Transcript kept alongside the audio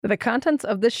The contents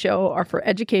of this show are for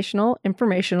educational,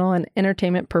 informational, and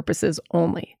entertainment purposes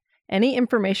only. Any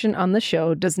information on the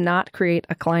show does not create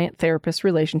a client-therapist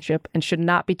relationship and should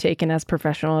not be taken as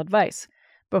professional advice.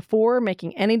 Before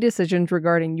making any decisions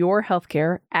regarding your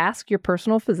healthcare, ask your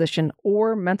personal physician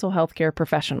or mental health care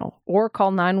professional, or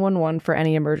call 911 for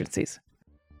any emergencies.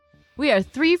 We are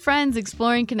three friends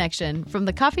exploring connection, from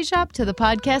the coffee shop to the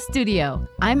podcast studio.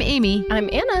 I'm Amy. I'm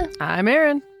Anna. I'm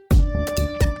Erin.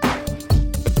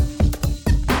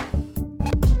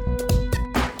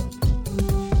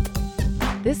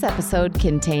 This episode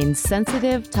contains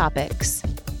sensitive topics,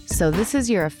 so this is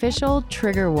your official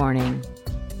trigger warning.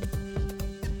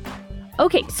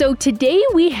 Okay, so today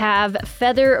we have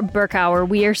Feather Burkauer.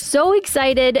 We are so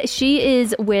excited. She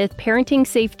is with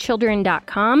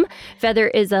ParentingSafeChildren.com. Feather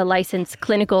is a licensed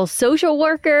clinical social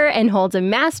worker and holds a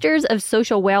master's of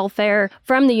social welfare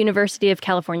from the University of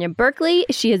California, Berkeley.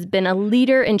 She has been a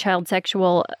leader in child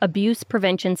sexual abuse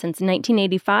prevention since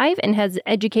 1985 and has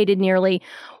educated nearly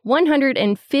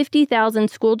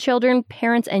 150,000 school children,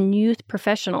 parents, and youth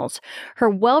professionals. Her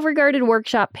well-regarded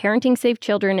workshop, Parenting Safe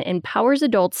Children, empowers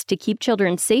adults to keep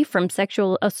children safe from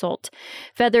sexual assault.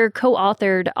 Feather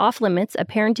co-authored Off Limits, a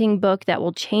parenting book that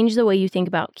will change the way you think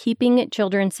about keeping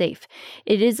children safe.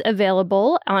 It is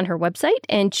available on her website,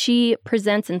 and she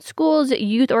presents in schools,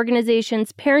 youth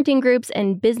organizations, parenting groups,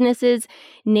 and businesses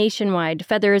nationwide.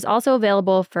 Feather is also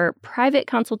available for private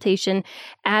consultation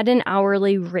at an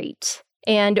hourly rate.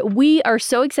 And we are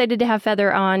so excited to have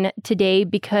Feather on today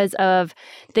because of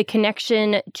the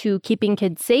connection to keeping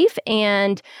kids safe.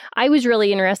 And I was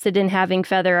really interested in having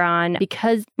Feather on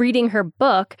because reading her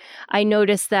book, I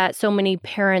noticed that so many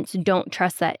parents don't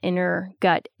trust that inner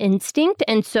gut instinct.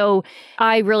 And so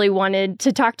I really wanted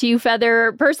to talk to you,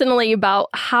 Feather, personally about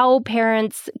how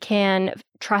parents can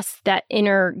trust that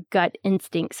inner gut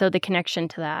instinct. So the connection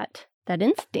to that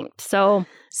instinct. So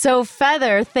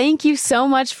Feather, thank you so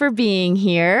much for being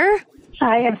here.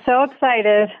 I am so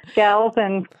excited, gals,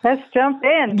 and let's jump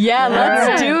in. Yeah,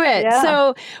 let's do it. Yeah.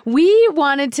 So we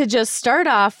wanted to just start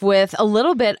off with a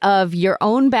little bit of your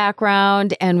own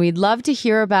background, and we'd love to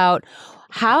hear about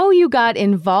how you got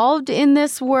involved in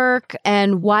this work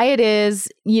and why it is,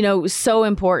 so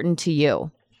important to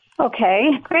you. Okay,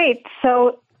 great.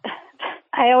 So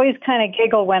I always kind of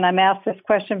giggle when I'm asked this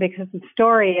question because the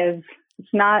story is,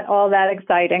 it's not all that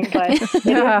exciting, but it is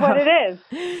what it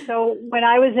is. So when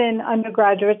I was in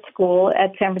undergraduate school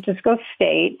at San Francisco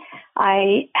State,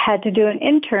 I had to do an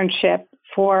internship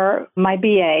for my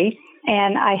BA,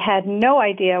 and I had no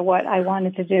idea what I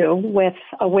wanted to do with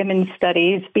a women's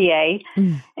studies BA.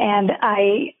 And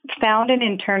I found an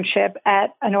internship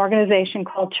at an organization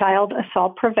called Child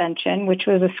Assault Prevention, which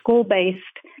was a school-based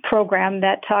program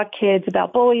that taught kids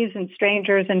about bullies and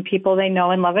strangers and people they know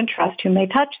and love and trust who may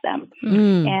touch them.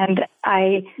 And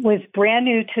I was brand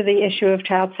new to the issue of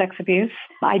child sex abuse.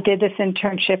 I did this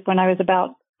internship when I was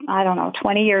about,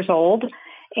 20 years old.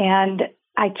 And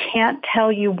I can't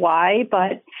tell you why,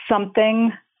 but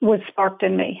something was sparked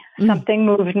in me. Something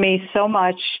moved me so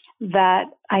much that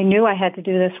I knew I had to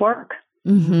do this work.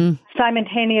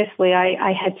 Simultaneously,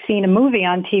 I had seen a movie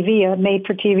on TV, a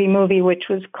made-for-TV movie, which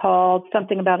was called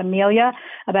something about Amelia,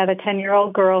 about a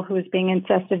 10-year-old girl who was being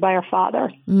incested by her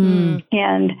father. And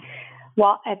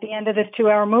at the end of this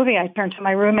 2-hour movie, I turned to my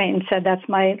roommate and said, that's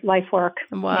my life work.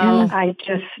 Wow. And I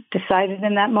just decided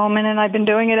in that moment, and I've been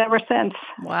doing it ever since.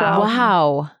 Wow.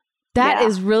 Wow. That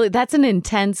is really, that's an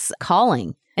intense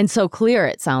calling. And so clear,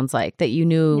 it sounds like, that you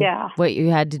knew what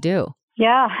you had to do.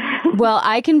 Yeah. Well,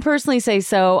 I can personally say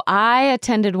so. I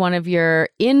attended one of your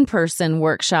in-person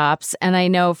workshops, and I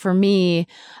know for me,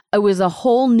 it was a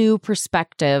whole new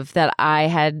perspective that I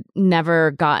had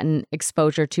never gotten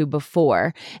exposure to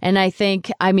before. And I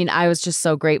was just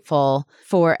so grateful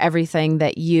for everything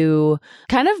that you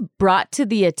kind of brought to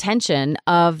the attention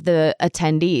of the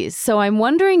attendees. So I'm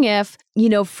wondering if,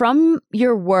 from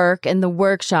your work and the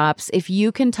workshops, if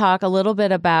you can talk a little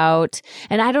bit about,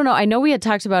 and I don't know, I know we had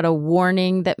talked about a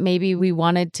warning that maybe we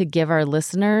wanted to give our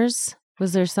listeners.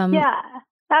 Was there some? Yeah,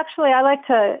 actually, I like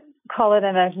to call it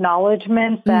an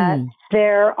acknowledgement that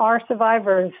there are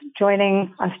survivors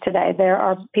joining us today. There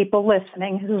are people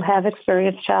listening who have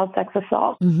experienced child sex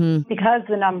assault because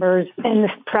the numbers and the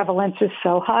prevalence is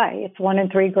so high. It's 1 in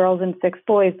 3 girls and 6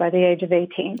 boys by the age of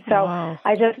 18. So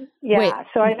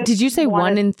did you say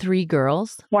 1 in 3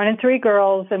 girls? 1 in 3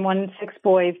 girls and 1 in 6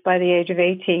 boys by the age of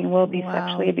 18 will be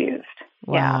sexually abused.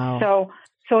 Wow. Yeah.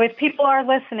 So if people are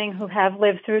listening who have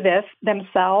lived through this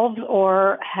themselves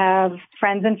or have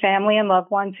friends and family and loved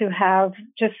ones who have,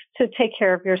 just to take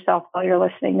care of yourself while you're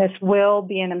listening, this will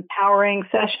be an empowering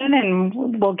session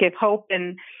and will give hope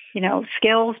and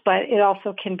skills, but it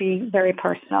also can be very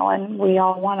personal, and we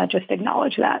all want to just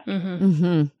acknowledge that.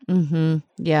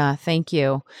 Yeah, thank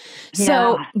you.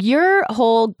 So your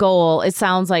whole goal, it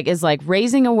sounds like, is like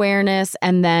raising awareness,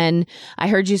 and then I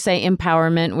heard you say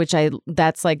empowerment, which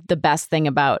that's like the best thing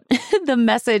about the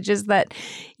message is that,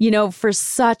 for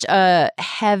such a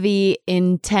heavy,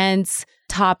 intense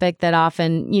topic that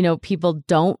often, people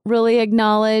don't really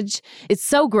acknowledge. It's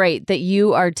so great that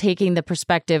you are taking the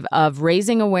perspective of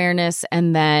raising awareness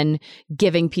and then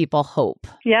giving people hope.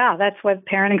 Yeah, that's what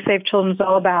Parenting Safe Children is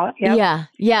all about. Yep.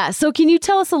 Yeah. So can you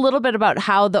tell us a little bit about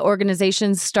how the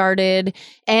organization started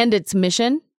and its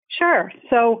mission? Sure.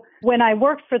 So when I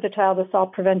worked for the Child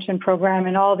Assault Prevention Program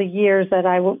and all the years that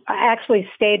I actually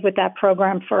stayed with that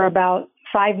program for about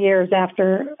 5 years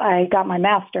after I got my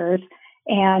master's,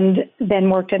 and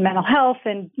then worked in mental health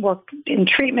and worked in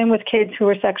treatment with kids who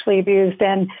were sexually abused.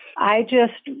 And I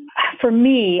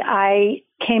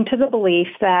came to the belief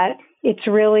that it's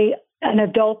really an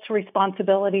adult's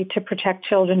responsibility to protect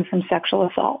children from sexual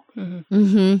assault.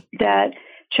 That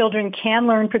children can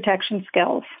learn protection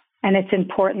skills, and it's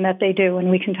important that they do, and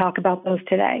we can talk about those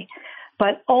today.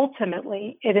 But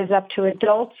ultimately, it is up to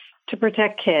adults to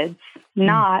protect kids,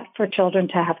 not for children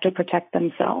to have to protect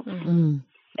themselves.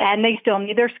 And they still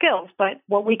need their skills. But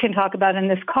what we can talk about in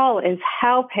this call is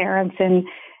how parents and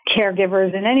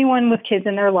caregivers and anyone with kids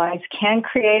in their lives can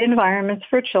create environments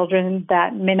for children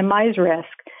that minimize risk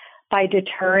by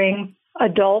deterring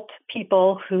adult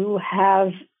people who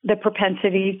have the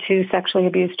propensity to sexually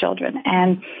abuse children.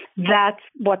 And that's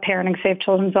what Parenting Safe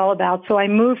Children is all about. So I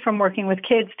moved from working with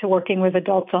kids to working with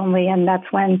adults only, and that's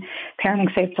when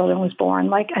Parenting Safe Children was born.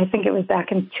 I think it was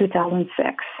back in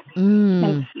 2006.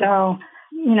 And so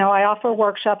I offer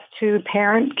workshops to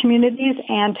parent communities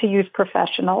and to youth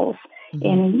professionals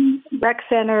in rec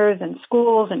centers and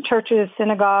schools and churches,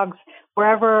 synagogues,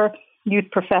 wherever youth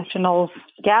professionals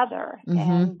gather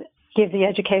and give the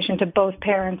education to both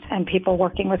parents and people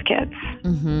working with kids.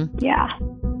 Yeah.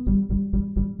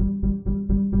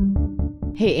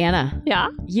 Hey, Anna. Yeah?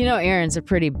 Erin's a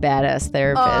pretty badass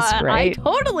therapist, right? I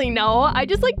totally know. I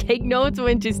just take notes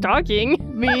when she's talking.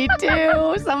 Me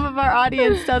too. Some of our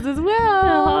audience does as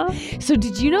well. So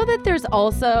did you know that there's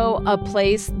also a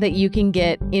place that you can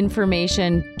get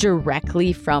information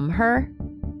directly from her?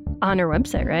 On her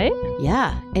website, right?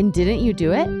 Yeah. And didn't you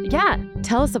do it? Yeah.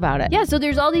 Tell us about it. Yeah, so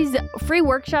there's all these free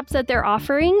workshops that they're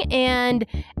offering, and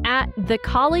at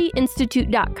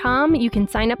thekaliinstitute.com, you can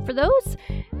sign up for those.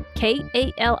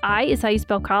 Kali is how you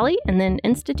spell Kali, and then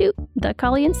institute,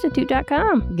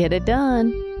 thekaliinstitute.com. Get it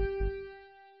done.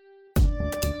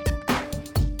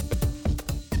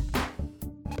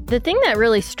 The thing that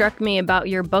really struck me about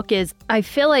your book is I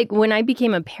feel like when I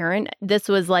became a parent, this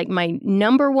was my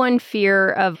number one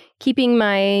fear of keeping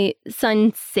my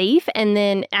son safe. And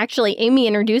then actually Amy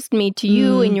introduced me to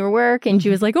you and your work. And she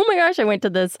was like, oh my gosh, I went to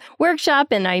this workshop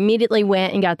and I immediately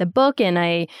went and got the book and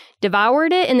I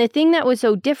devoured it. And the thing that was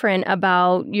so different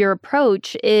about your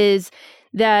approach is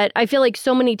that I feel like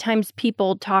so many times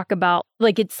people talk about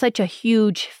it's such a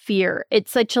huge fear. It's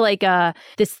such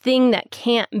this thing that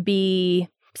can't be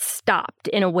stopped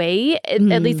in a way. At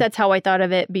least that's how I thought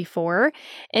of it before.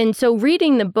 And so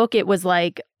reading the book, it was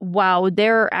wow,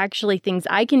 there are actually things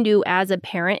I can do as a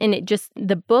parent. And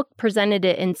the book presented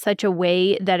it in such a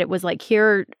way that it was here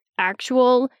are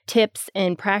actual tips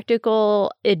and practical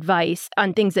advice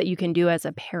on things that you can do as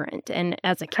a parent and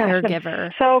as a caregiver.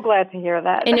 I'm so glad to hear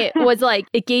that. And it was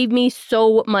it gave me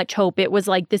so much hope. It was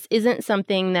this isn't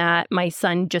something that my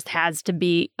son just has to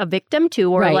be a victim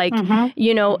to or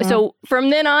So from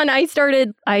then on, I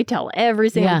tell every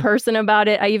single person about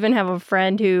it. I even have a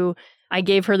friend who I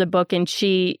gave her the book and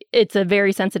it's a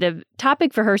very sensitive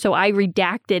topic for her. So I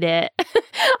redacted it.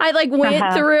 I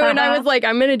went through and I was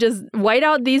I'm going to just white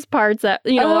out these parts that,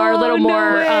 are a little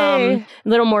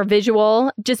more visual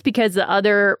just because the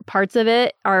other parts of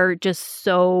it are just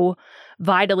so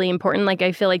vitally important.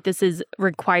 I feel like this is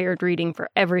required reading for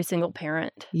every single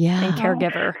parent and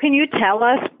caregiver. Can you tell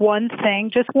us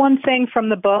just one thing from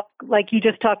the book? You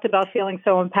just talked about feeling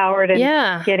so empowered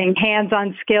and getting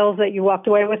hands-on skills that you walked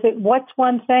away with it. What's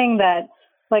one thing that,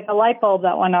 a light bulb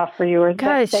that went off for you or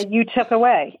that you took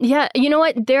away? Yeah. You know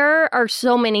what? There are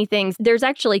so many things. There's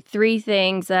actually 3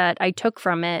 things that I took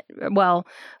from it. Well,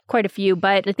 quite a few,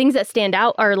 but the things that stand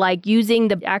out are using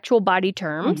the actual body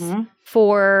terms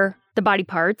for the body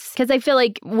parts. Because I feel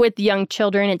with young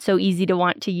children, it's so easy to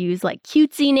want to use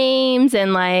cutesy names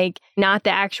and not the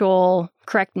actual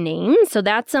correct names. So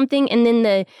that's something. And then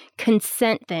the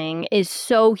consent thing is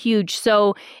so huge.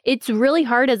 So it's really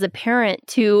hard as a parent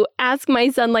to ask my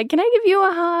son, like, can I give you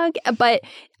a hug? But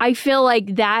I feel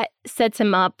like that sets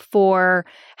him up for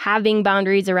having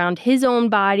boundaries around his own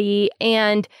body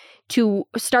and to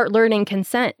start learning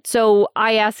consent. So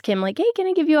I ask him, like, hey, can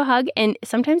I give you a hug? And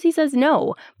sometimes he says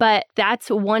no. But that's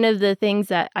one of the things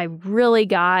that I really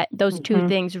got. Those two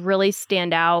things really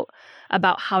stand out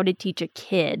about how to teach a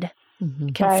kid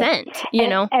consent,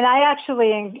 right. And I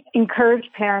actually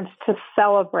encourage parents to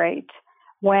celebrate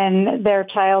when their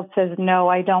child says, no,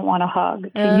 I don't want a hug,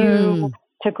 to you,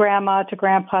 to grandma, to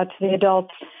grandpa, to the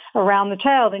adults around the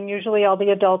child. And usually all the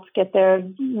adults get their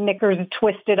knickers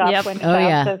twisted up when the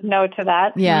child says no to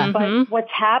that. Yeah. But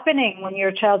what's happening when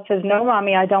your child says, no,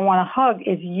 mommy, I don't want a hug,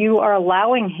 is you are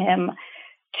allowing him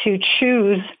to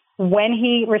choose when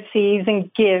he receives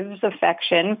and gives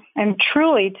affection and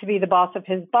truly to be the boss of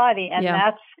his body. And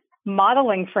that's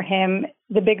modeling for him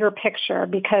the bigger picture,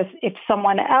 because if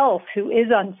someone else who is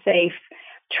unsafe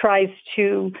tries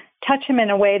to touch him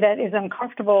in a way that is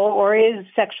uncomfortable or is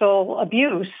sexual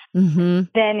abuse,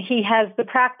 then he has the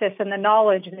practice and the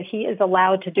knowledge that he is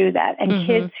allowed to do that. And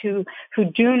kids who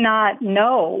do not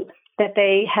know that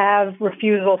they have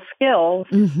refusal skills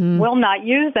will not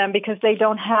use them because they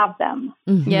don't have them.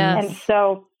 And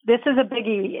so this is a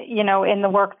biggie, in the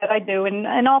work that I do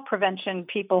and all prevention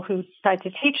people who try to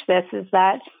teach this, is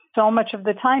that so much of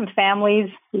the time families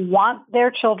want their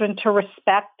children to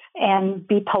respect and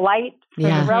be polite for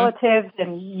their relatives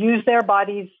and use their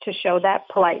bodies to show that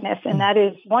politeness. And that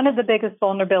is one of the biggest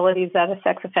vulnerabilities that a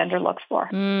sex offender looks for.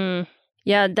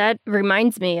 Yeah, that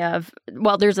reminds me of,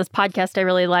 there's this podcast I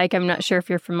really like. I'm not sure if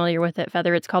you're familiar with it,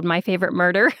 Feather. It's called My Favorite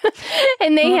Murder.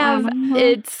 And they have,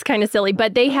 it's kind of silly,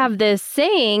 but they have this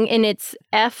saying, and it's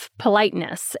F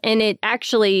politeness. And it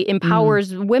actually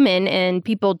empowers women and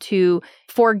people to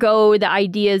forego the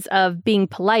ideas of being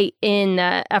polite in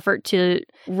the effort to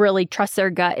really trust their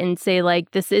gut and say,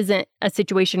 like, this isn't a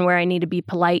situation where I need to be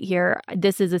polite here.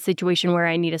 This is a situation where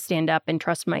I need to stand up and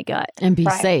trust my gut. And be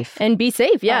safe. And be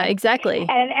safe. Yeah, exactly.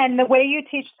 And the way you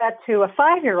teach that to a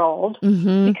 5-year-old,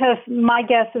 because my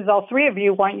guess is all three of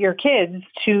you want your kids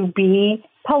to be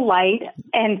polite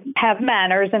and have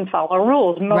manners and follow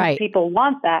rules. Most people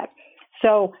want that.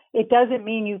 So it doesn't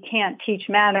mean you can't teach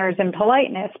manners and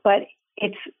politeness, but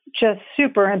it's just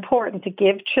super important to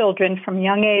give children from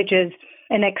young ages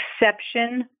an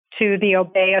exception to the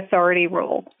obey authority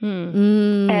rule.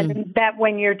 And that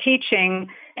when you're teaching,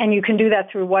 and you can do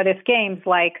that through what if games,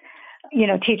 like,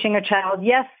 teaching a child,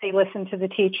 yes, they listen to the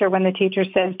teacher when the teacher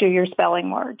says, do your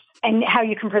spelling words. And how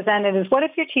you can present it is, what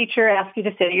if your teacher asks you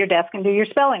to sit at your desk and do your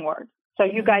spelling words? So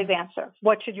you guys answer.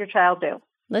 What should your child do?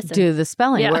 Listen. Do the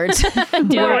spelling words.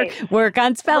 Work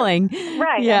on spelling.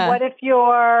 Right. Yeah. And what if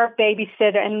your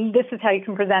babysitter, and this is how you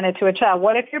can present it to a child,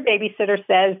 what if your babysitter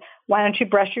says, why don't you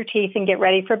brush your teeth and get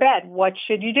ready for bed? What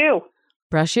should you do?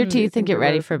 Brush your teeth and get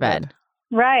ready for bed.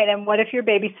 Right. And what if your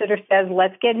babysitter says,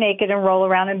 let's get naked and roll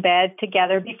around in bed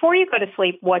together before you go to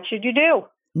sleep? What should you do?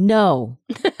 No.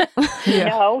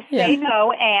 No, say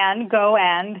no, and go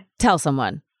and tell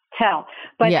someone. Tell.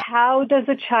 But how does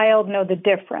a child know the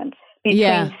difference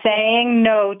between saying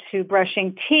no to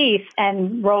brushing teeth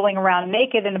and rolling around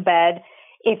naked in a bed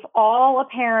if all a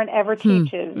parent ever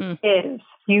teaches is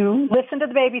you listen to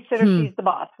the babysitter, she's the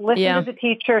boss. Listen to the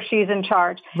teacher, she's in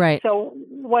charge. Right. So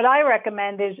what I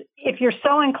recommend is if you're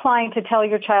so inclined to tell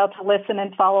your child to listen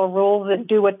and follow rules and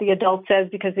do what the adult says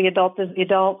because the adult is the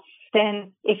adult,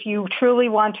 then if you truly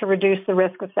want to reduce the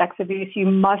risk of sex abuse, you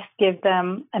must give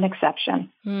them an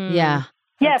exception. Yeah.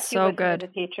 Yes, you listen to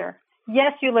the teacher.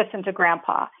 Yes, you listen to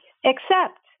grandpa.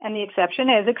 Except, and the exception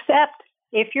is, except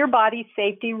if your body's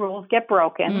safety rules get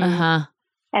broken,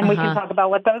 and we can talk about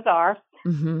what those are,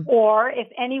 or if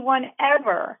anyone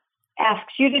ever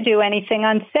asks you to do anything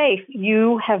unsafe,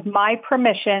 you have my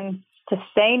permission to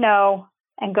say no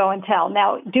and go and tell.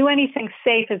 Now, do anything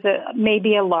safe is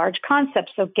maybe a large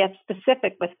concept, so get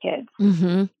specific with kids.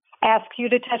 Ask you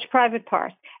to touch private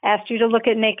parts. Ask you to look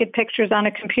at naked pictures on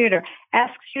a computer.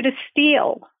 Asks you to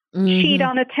steal. Cheat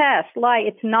on a test, lie.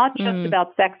 It's not just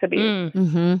about sex abuse.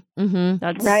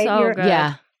 That's right? So good.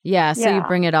 Yeah. So you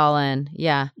bring it all in.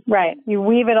 Yeah. Right. You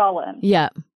weave it all in. Yeah.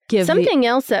 Something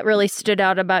else that really stood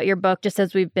out about your book, just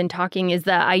as we've been talking, is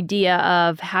the idea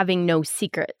of having no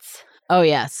secrets. Oh,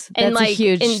 yes. That's and, like, a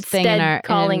huge thing in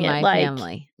my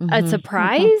family. A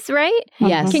surprise, right?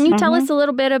 Yes. Can you tell us a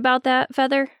little bit about that,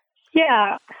 Feather?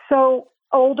 Yeah. So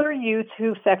older youth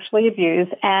who sexually abuse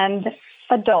and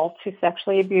adults who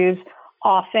sexually abuse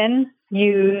often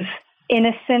use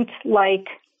innocent-like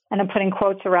and I'm putting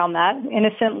quotes around that,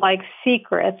 innocent-like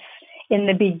secrets in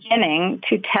the beginning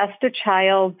to test a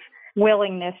child's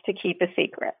willingness to keep a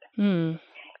secret.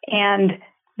 And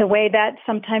the way that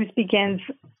sometimes begins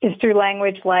is through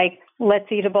language like,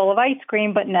 let's eat a bowl of ice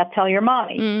cream, but not tell your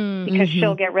mommy, because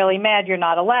she'll get really mad you're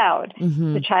not allowed.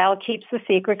 The child keeps the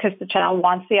secret because the child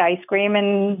wants the ice cream,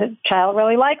 and the child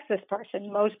really likes this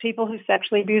person. Most people who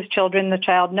sexually abuse children, the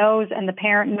child knows, and the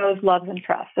parent knows, loves, and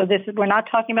trusts. So we're not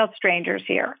talking about strangers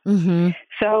here.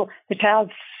 So the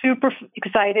child's super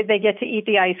excited. They get to eat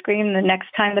the ice cream. The next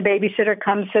time the babysitter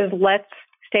comes, says, let's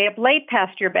stay up late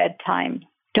past your bedtime.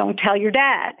 Don't tell your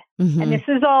dad. And this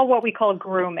is all what we call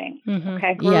grooming.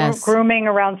 Okay, grooming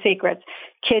around secrets.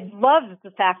 Kid loves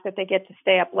the fact that they get to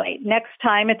stay up late. Next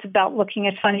time, it's about looking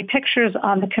at funny pictures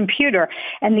on the computer.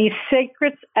 And these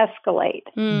secrets escalate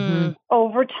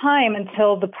over time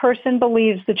until the person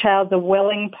believes the child's a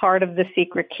willing part of the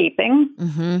secret keeping.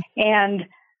 And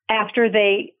after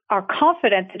they are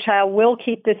confident the child will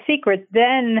keep the secret,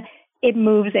 then it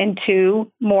moves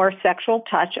into more sexual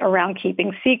touch around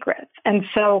keeping secrets. And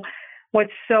so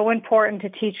what's so important to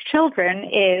teach children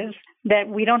is that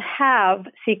we don't have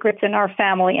secrets in our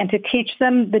family, and to teach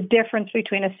them the difference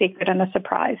between a secret and a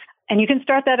surprise. And you can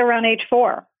start that around age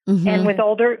 4. And with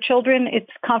older children, it's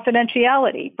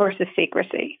confidentiality versus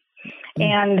secrecy.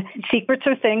 And secrets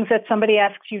are things that somebody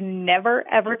asks you never,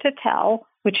 ever to tell,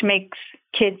 which makes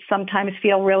kids sometimes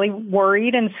feel really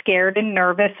worried and scared and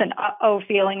nervous, and uh-oh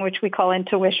feeling, which we call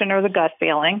intuition or the gut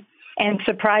feeling. And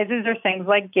surprises are things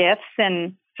like gifts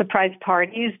and surprise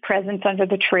parties, presents under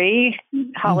the tree,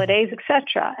 holidays,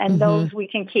 etc. And those we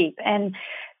can keep. And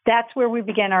that's where we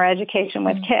begin our education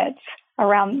with kids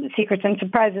around secrets and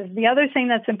surprises. The other thing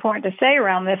that's important to say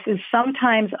around this is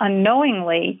sometimes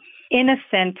unknowingly,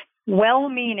 innocent,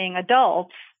 well-meaning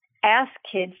adults ask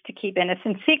kids to keep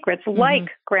innocent secrets, like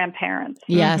grandparents.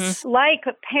 Like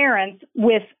parents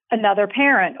with another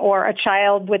parent, or a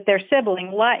child with their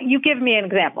sibling. You give me an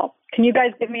example. Can you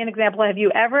guys give me an example? Have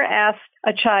you ever asked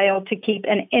a child to keep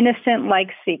an innocent-like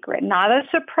secret? Not a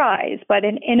surprise, but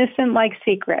an innocent-like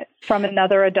secret from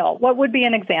another adult. What would be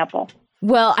an example?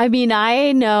 Well, I mean,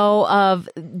 I know of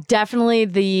definitely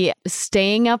the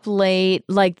staying up late,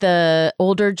 like the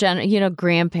older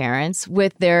grandparents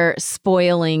with their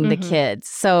spoiling the kids.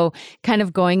 So kind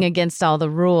of going against all the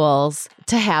rules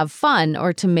to have fun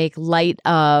or to make light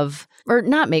of, or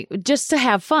not make, just to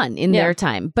have fun in their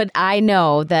time. But I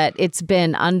know that it's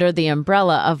been under the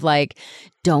umbrella of like,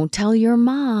 don't tell your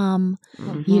mom,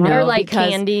 or like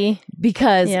candy.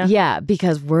 Because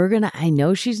I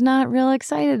know she's not real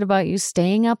excited about you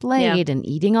staying up late and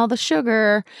eating all the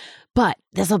sugar, but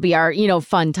this will be our,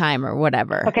 fun time or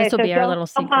whatever. Okay, this will be our little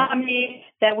secret. Mommy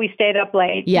that we stayed up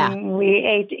late. Yeah. And we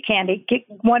ate candy.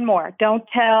 One more. Don't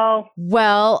tell.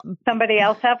 Well, somebody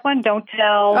else have one. Don't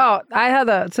tell. Oh, I had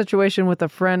a situation with a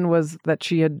friend was that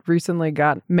she had recently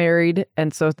got married.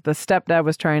 And so the stepdad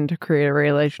was trying to create a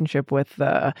relationship with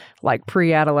the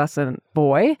pre-adolescent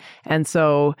boy. And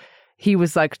so he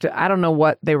was like, I don't know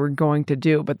what they were going to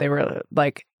do, but they were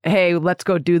like, hey, let's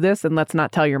go do this and let's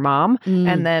not tell your mom.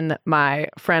 And then my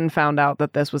friend found out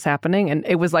that this was happening, and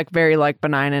it was very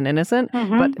benign and innocent.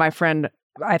 But my friend,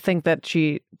 I think that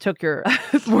she took your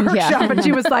workshop and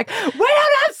she was like, we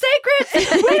don't have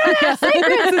secrets! We don't have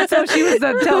secrets! And so she was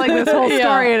telling this whole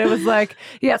story, and it was like,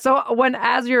 so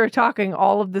as you're talking,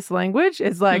 all of this language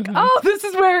is like, oh, this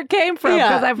is where it came from,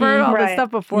 because I've heard all this stuff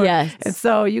before. Yes. And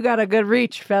so you got a good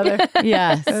reach, Feather.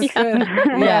 Yes. That's good.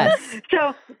 Yes.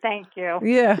 So, thank you.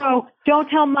 Yeah. So, don't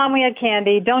tell Mom we had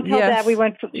candy. Don't tell Dad we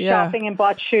went shopping and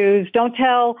bought shoes. Don't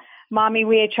tell Mommy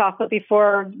we ate chocolate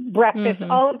before breakfast.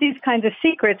 All of these kinds of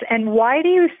secrets. And why do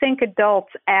you think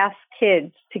adults ask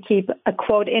kids to keep a,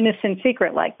 quote, innocent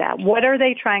secret like that? What are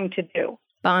they trying to do?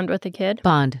 Bond with the kid.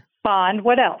 Bond.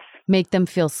 What else? Make them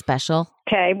feel special.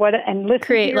 Okay. And listen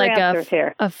create to your answers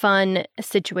here. A fun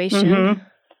situation.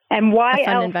 And why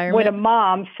else environment. would a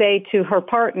mom say to her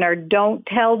partner, don't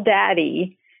tell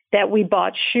Daddy that we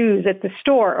bought shoes at the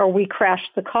store or we crashed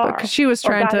the car? Because she was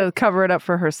trying to cover it up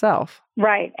for herself.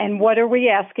 Right. And what are we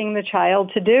asking the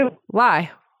child to do? Lie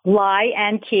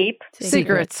and keep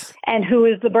secrets. And who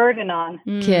is the burden on?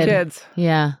 Kids.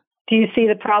 Yeah. Do you see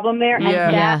the problem there? Yeah.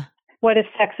 And that's what a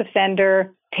sex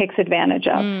offender takes advantage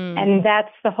of. And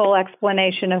that's the whole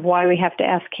explanation of why we have to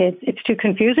ask kids. It's too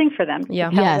confusing for them. Yeah.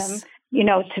 Tell them,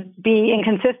 to be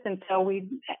inconsistent. So we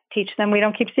teach them we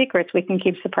don't keep secrets. We can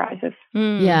keep surprises.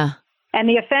 Yeah. And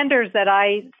the offenders that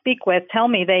I speak with tell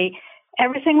me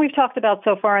everything we've talked about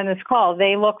so far in this call,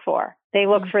 they look for. They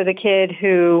look for the kid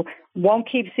who won't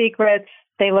keep secrets.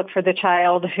 They look for the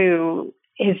child who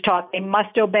is taught they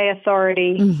must obey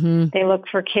authority. Mm-hmm. They look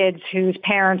for kids whose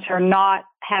parents are not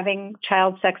having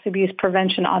child sex abuse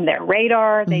prevention on their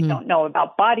radar. They don't know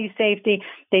about body safety.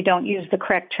 They don't use the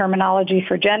correct terminology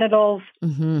for genitals.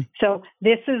 Mm-hmm. So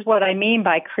this is what I mean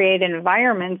by create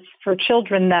environments for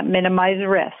children that minimize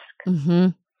risk. Mm-hmm.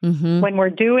 Mm-hmm. When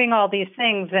we're doing all these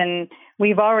things, and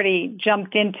we've already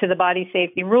jumped into the body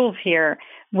safety rules here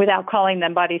without calling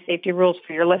them body safety rules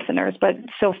for your listeners, but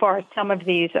so far some of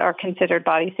these are considered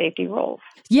body safety rules.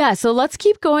 Yeah, so let's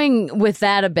keep going with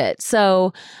that a bit.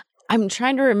 So I'm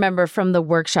trying to remember from the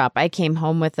workshop, I came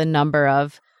home with a number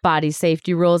of body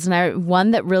safety rules. And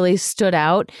one that really stood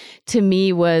out to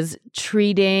me was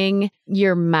treating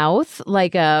your mouth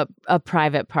like a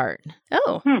private part.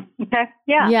 Oh. Okay.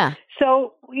 Yeah. Yeah.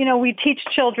 So, we teach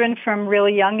children from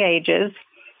really young ages.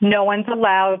 No one's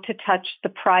allowed to touch the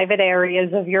private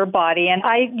areas of your body. And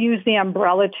I use the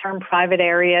umbrella term private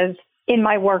areas in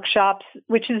my workshops,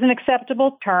 which is an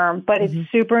acceptable term, but it's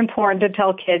super important to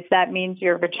tell kids that means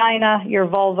your vagina, your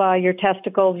vulva, your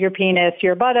testicles, your penis,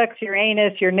 your buttocks, your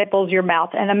anus, your nipples, your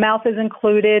mouth. And the mouth is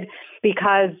included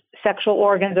because sexual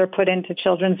organs are put into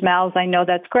children's mouths. I know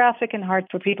that's graphic and hard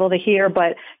for people to hear,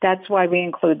 but that's why we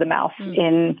include the mouth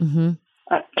in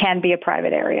can be a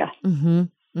private area. Mm-hmm.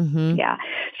 Mm-hmm. Yeah.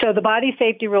 So the body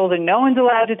safety rules are no one's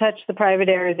allowed to touch the private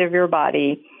areas of your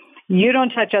body. You don't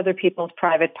touch other people's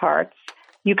private parts.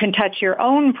 You can touch your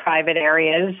own private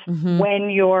areas when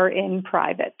you're in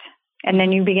private. And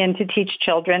then you begin to teach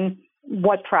children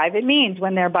what private means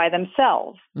when they're by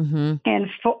themselves and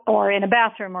or in a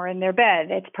bathroom or in their bed.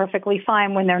 It's perfectly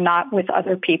fine when they're not with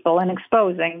other people and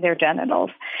exposing their genitals.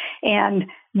 And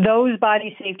those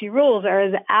body safety rules are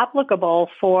as applicable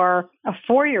for a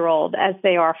 4-year-old as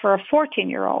they are for a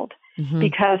 14-year-old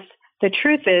because the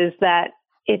truth is that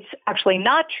it's actually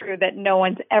not true that no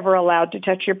one's ever allowed to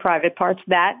touch your private parts.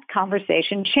 That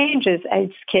conversation changes as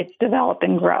kids develop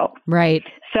and grow. Right.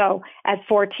 So at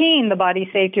 14, the body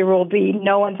safety rule will be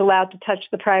no one's allowed to touch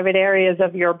the private areas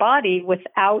of your body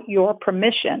without your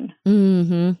permission.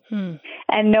 Mm-hmm.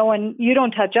 And you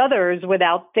don't touch others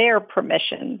without their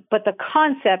permission, but the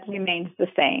concept remains the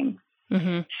same.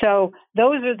 Mm-hmm. So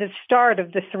those are the start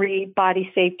of the 3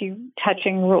 body safety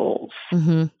touching rules.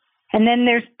 Mm-hmm. And then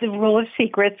there's the rule of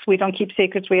secrets. We don't keep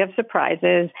secrets. We have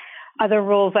surprises. Other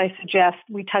rules I suggest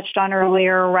we touched on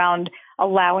earlier around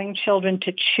allowing children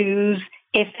to choose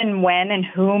if and when and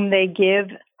whom they give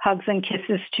hugs and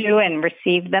kisses to and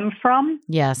receive them from.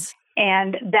 Yes.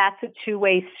 And that's a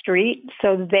 2-way street.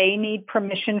 So they need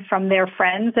permission from their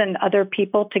friends and other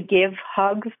people to give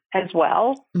hugs as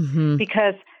well.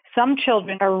 Because some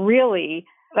children are really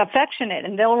affectionate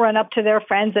and they'll run up to their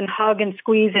friends and hug and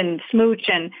squeeze and smooch,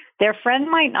 and their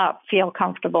friend might not feel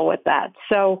comfortable with that.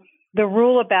 So the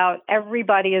rule about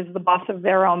everybody is the boss of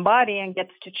their own body and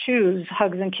gets to choose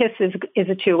hugs and kisses is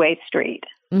a 2-way street.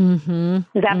 Does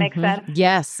that make sense?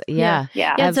 Yes. Yeah.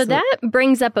 Yeah. So that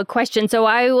brings up a question. So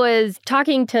I was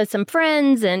talking to some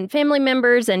friends and family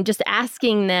members and just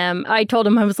asking them. I told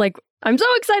them, I was like, I'm so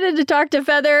excited to talk to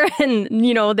Feather, and,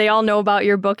 they all know about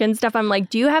your book and stuff. I'm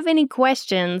like, do you have any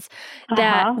questions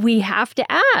that we have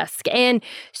to ask? And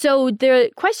so the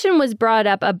question was brought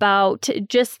up about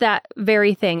just that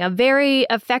very thing, a very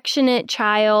affectionate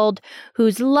child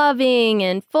who's loving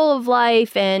and full of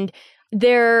life, and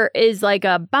there is like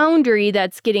a boundary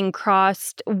that's getting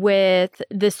crossed with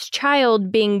this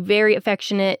child being very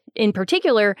affectionate, in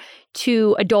particular,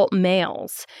 to adult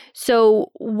males. So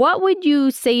what would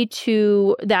you say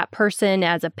to that person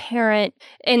as a parent?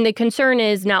 And the concern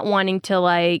is not wanting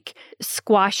to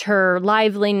squash her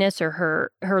liveliness or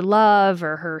her love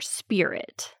or her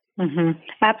spirit.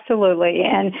 Absolutely.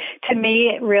 And to me,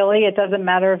 it doesn't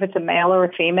matter if it's a male or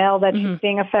a female that she's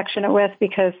being affectionate with,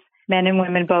 because men and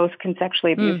women both can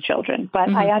sexually abuse children. But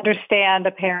I understand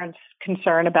a parent's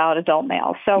concern about adult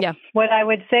males. So what I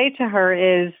would say to her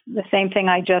is the same thing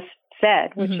I just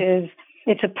said, which is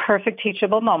it's a perfect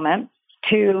teachable moment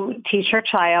to teach her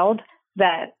child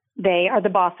that they are the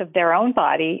boss of their own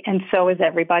body, and so is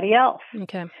everybody else.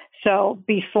 Okay. So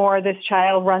before this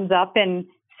child runs up and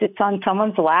sits on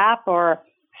someone's lap or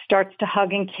starts to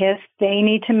hug and kiss, they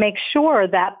need to make sure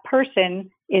that person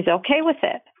is okay with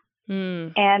it.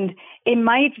 And it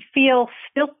might feel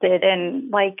stilted and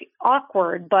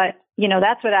awkward, but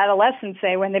that's what adolescents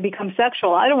say when they become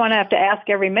sexual. I don't want to have to ask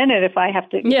every minute if I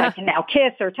can now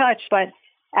kiss or touch, but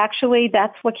actually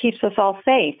that's what keeps us all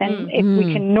safe. And if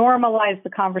we can normalize the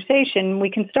conversation,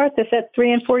 we can start this at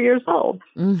 3 and 4 years old.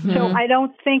 So I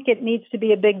don't think it needs to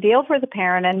be a big deal for the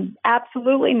parent, and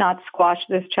absolutely not squash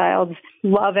this child's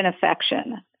love and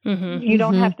affection. You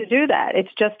don't have to do that. It's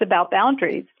just about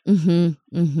boundaries.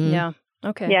 Yeah.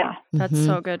 Okay. Yeah. That's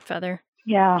so good, Feather.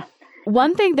 Yeah.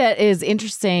 One thing that is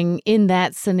interesting in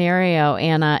that scenario,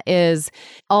 Anna, is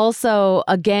also,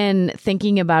 again,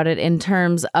 thinking about it in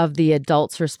terms of the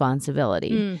adult's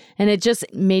responsibility. And it just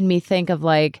made me think of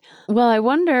like, well, I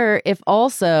wonder if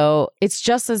also it's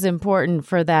just as important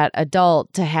for that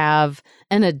adult to have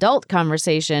an adult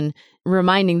conversation,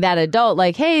 reminding that adult,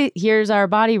 like, hey, here's our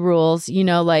body rules,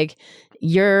 like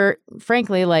you're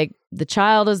frankly like the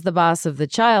child is the boss of the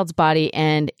child's body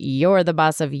and you're the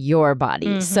boss of your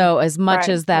body. So as much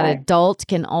as that adult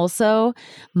can also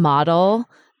model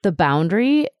the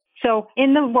boundary. So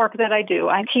in the work that I do,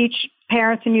 I teach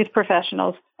parents and youth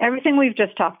professionals everything we've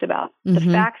just talked about, the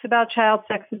facts about child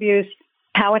sex abuse,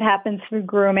 how it happens through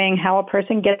grooming, how a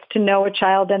person gets to know a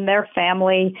child and their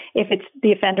family, if it's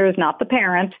the offender is not the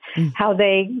parent, how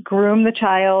they groom the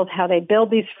child, how they build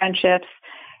these friendships,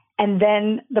 and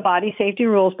then the body safety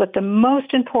rules. But the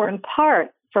most important part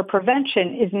for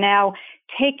prevention is now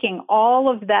taking all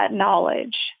of that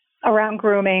knowledge around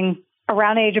grooming,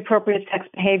 around age-appropriate sex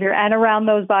behavior, and around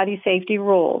those body safety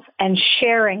rules and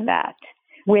sharing that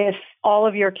with all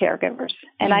of your caregivers.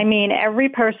 And I mean every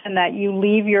person that you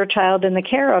leave your child in the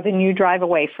care of and you drive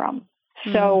away from.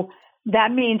 So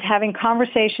that means having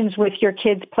conversations with your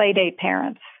kids' play date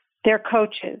parents, their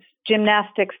coaches,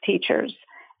 gymnastics teachers,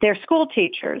 their school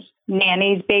teachers,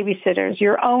 nannies, babysitters,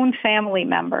 your own family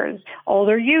members,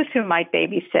 older youth who might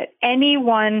babysit,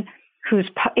 anyone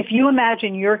if you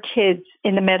imagine your kids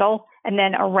in the middle and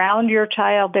then around your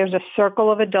child, there's a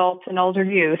circle of adults and older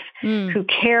youth who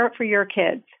care for your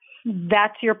kids.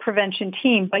 That's your prevention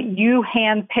team, but you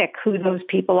handpick who those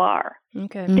people are.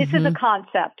 Okay. This is a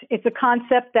concept. It's a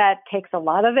concept that takes a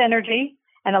lot of energy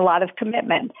and a lot of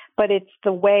commitment, but it's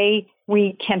the way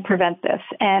we can prevent this.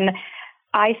 And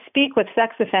I speak with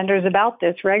sex offenders about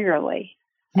this regularly.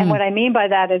 And what I mean by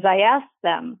that is I ask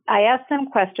them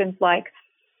questions like,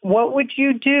 what would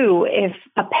you do if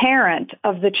a parent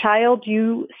of the child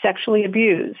you sexually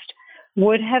abused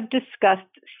would have discussed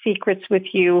secrets with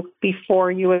you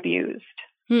before you abused,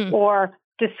 or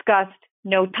discussed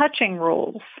no touching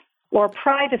rules, or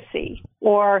privacy,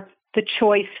 or the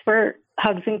choice for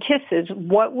hugs and kisses?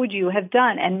 What would you have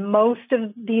done? And most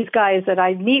of these guys that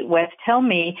I meet with tell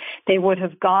me they would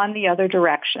have gone the other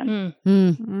direction.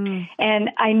 And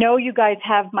I know you guys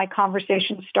have my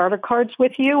conversation starter cards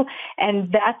with you,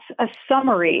 and that's a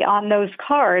summary on those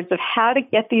cards of how to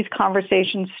get these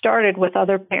conversations started with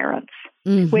other parents,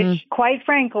 which quite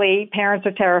frankly, parents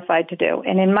are terrified to do.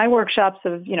 And in my workshops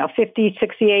of, 50,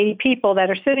 60, 80 people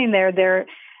that are sitting there,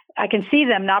 I can see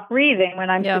them not breathing when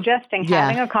I'm suggesting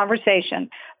having a conversation.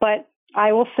 But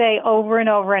I will say over and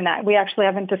over, and we actually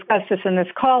haven't discussed this in this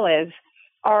call,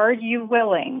 are you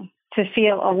willing to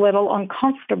feel a little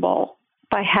uncomfortable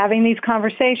by having these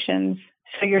conversations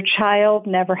so your child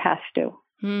never has to?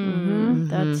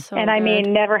 That's so and good. I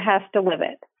mean, never has to live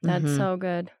it. That's so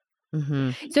good.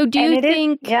 So do you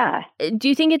think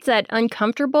it's that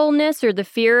uncomfortableness or the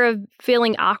fear of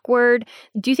feeling awkward?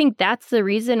 Do you think that's the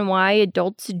reason why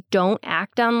adults don't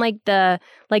act on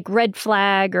like red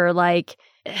flag or like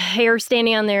hair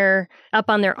standing up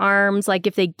on their arms? Like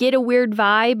if they get a weird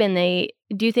vibe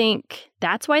do you think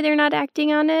that's why they're not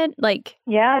acting on it?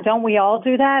 Yeah, don't we all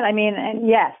do that? I mean, and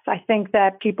yes, I think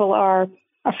that people are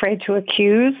afraid to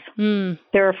accuse.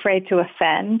 They're afraid to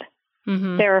offend.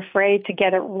 They're afraid to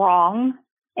get it wrong.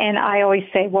 And I always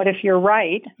say, what if you're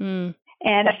right? And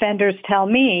offenders tell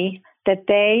me that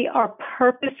they are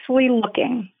purposely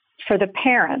looking for the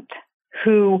parent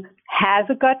who has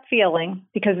a gut feeling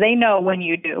because they know when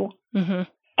you do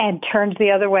and turns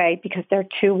the other way because they're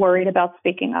too worried about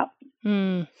speaking up.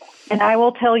 And I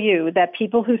will tell you that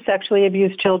people who sexually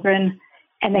abuse children,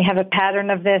 and they have a pattern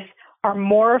of this, are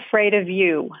more afraid of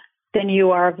you than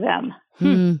you are of them.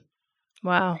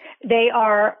 Wow. They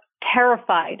are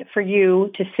terrified for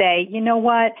you to say, you know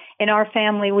what, in our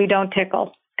family, we don't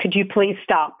tickle. Could you please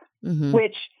stop?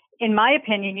 Which, in my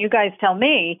opinion, you guys tell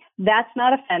me, that's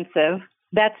not offensive,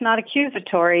 that's not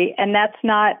accusatory, and that's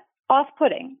not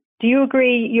off-putting. Do you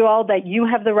agree, you all, that you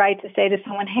have the right to say to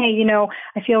someone, hey,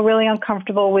 I feel really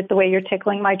uncomfortable with the way you're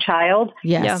tickling my child?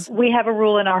 Yes. Yeah. We have a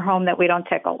rule in our home that we don't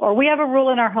tickle. Or we have a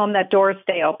rule in our home that doors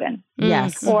stay open.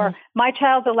 Yes. Or my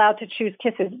child's allowed to choose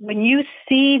kisses. When you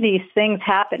see these things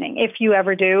happening, if you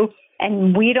ever do,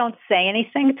 and we don't say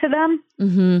anything to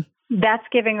them, that's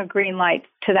giving a green light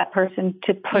to that person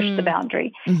to push the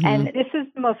boundary. And this is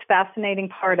the most fascinating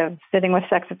part of sitting with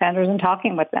sex offenders and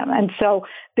talking with them. And so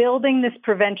building this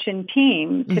prevention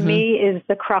team, to me, is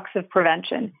the crux of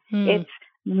prevention. It's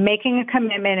making a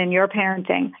commitment in your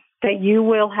parenting that you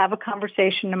will have a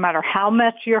conversation no matter how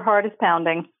much your heart is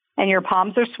pounding, and your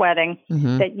palms are sweating,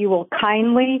 that you will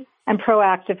kindly and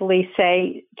proactively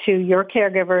say to your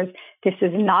caregivers, this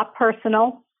is not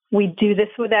personal. We do this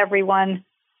with everyone.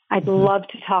 I'd love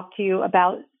to talk to you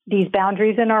about these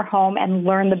boundaries in our home and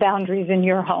learn the boundaries in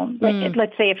your home.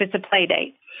 Let's say if it's a play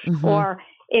date or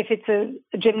if it's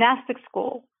a gymnastics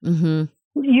school.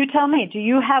 You tell me, do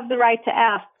you have the right to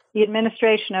ask the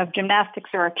administration of gymnastics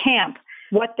or a camp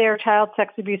what their child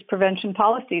sex abuse prevention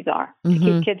policies are to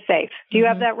keep kids safe? Do you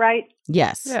have that right?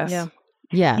 Yes. Yes.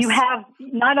 Yes. You have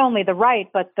not only the right,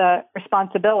 but the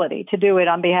responsibility to do it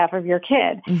on behalf of your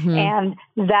kid. And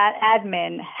that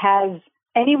admin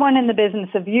anyone in the business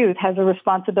of youth has a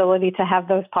responsibility to have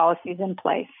those policies in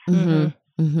place. And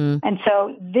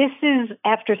so this is,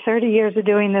 after 30 years of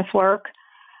doing this work,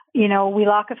 we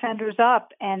lock offenders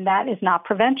up, and that is not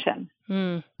prevention.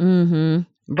 Right.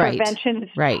 Prevention is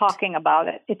talking about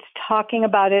it. It's talking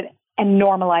about it and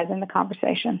normalizing the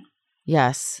conversation.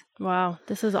 Yes. Wow.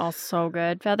 This is all so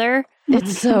good, Feather.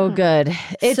 It's so good.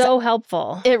 It's so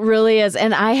helpful. It really is.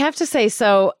 And I have to say,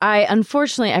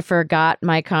 unfortunately, I forgot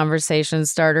my conversation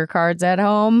starter cards at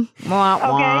home. Wah,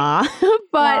 wah.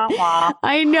 But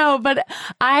I know, but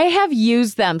I have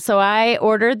used them. So I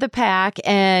ordered the pack,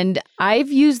 and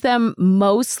I've used them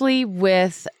mostly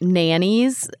with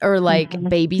nannies or like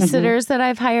babysitters that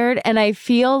I've hired. And I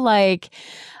feel like,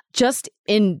 just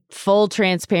in full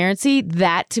transparency,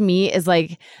 that to me is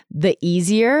like the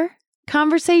easier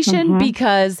conversation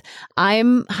because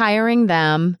I'm hiring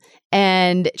them,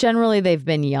 and generally they've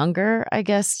been younger, I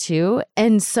guess, too.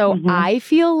 And so I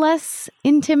feel less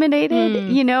intimidated,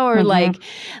 or like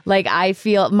I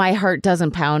feel my heart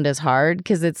doesn't pound as hard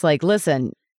because it's like,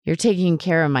 listen, you're taking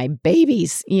care of my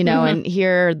babies, and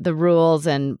here are the rules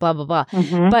and blah, blah, blah.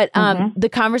 But the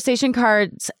conversation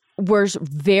cards were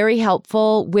very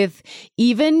helpful with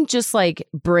even just like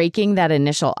breaking that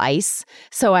initial ice.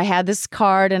 So I had this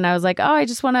card and I was like, oh, I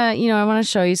just want to, I want to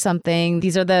show you something.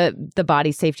 These are the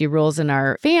body safety rules in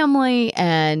our family.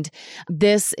 And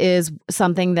this is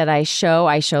something that I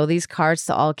show these cards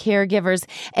to all caregivers.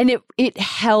 And it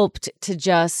helped to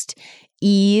just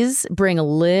bring a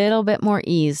little bit more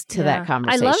ease to that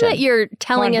conversation. I love that you're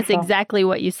telling us exactly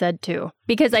what you said too,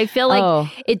 because I feel like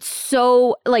it's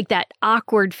so like that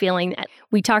awkward feeling that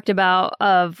we talked about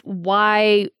of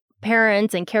why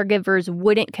parents and caregivers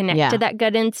wouldn't connect to that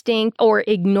gut instinct or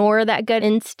ignore that gut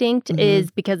instinct is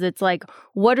because it's like,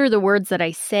 what are the words that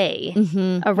I say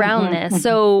around this?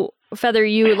 So Feather,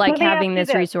 you like having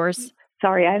this resource.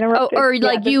 Sorry, I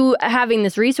interrupted. You having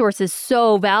this resource is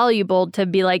so valuable to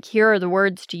be like, here are the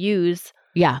words to use.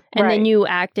 Yeah. And then you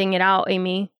acting it out,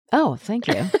 Amy. Oh, thank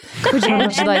you. Would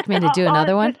you like me to do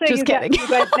another one? Just kidding.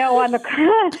 But no, on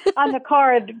the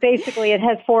card, basically, it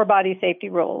has 4 body safety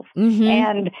rules.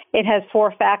 And it has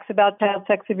 4 facts about child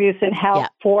sex abuse and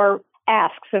 4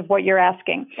 asks of what you're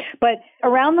asking. But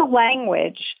around the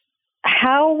language,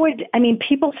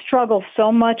 people struggle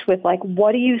so much with like,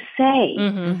 what do you say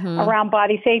around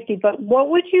body safety? But what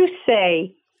would you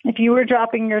say if you were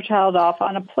dropping your child off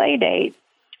on a play date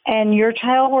and your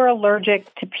child were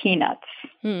allergic to peanuts?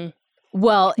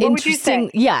 Well, interesting.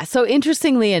 Yeah. So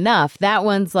interestingly enough, that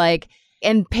one's like,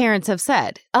 and parents have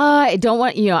said, I don't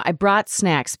want, I brought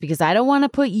snacks because I don't want to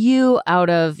put you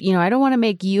out of, I don't want to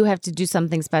make you have to do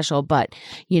something special. But,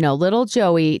 little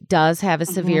Joey does have a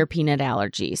severe peanut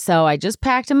allergy. So I just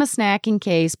packed him a snack in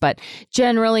case. But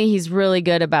generally, he's really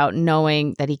good about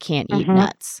knowing that he can't eat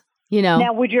nuts.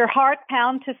 Now, would your heart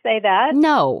pound to say that?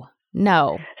 No.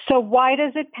 So why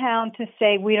does it pound to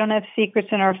say we don't have secrets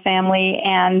in our family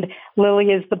and Lily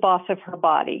is the boss of her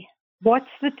body? What's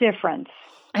the difference?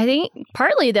 I think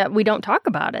partly that we don't talk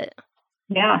about it.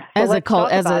 Yeah. So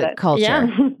as a culture. Yeah.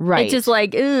 Right. It's just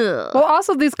like, ugh. Well,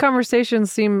 also these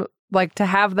conversations seem like to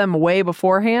have them way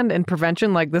beforehand in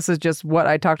prevention. Like this is just what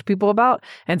I talk to people about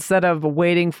instead of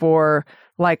waiting for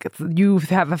like you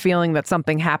have a feeling that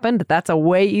something happened. That's a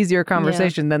way easier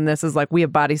conversation than this is like we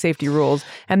have body safety rules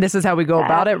and this is how we go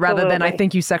about it rather than I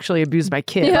think you sexually abused my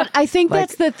kid. But I think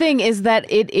that's the thing is that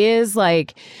it is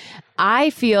like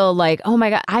I feel like, oh my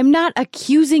God, I'm not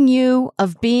accusing you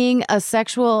of being a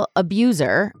sexual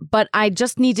abuser, but I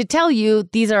just need to tell you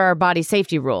these are our body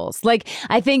safety rules. Like,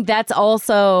 I think that's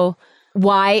also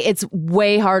why it's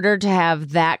way harder to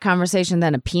have that conversation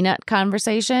than a peanut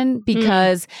conversation,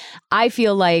 because I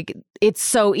feel like it's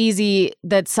so easy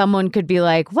that someone could be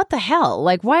like, what the hell?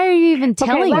 Like, why are you even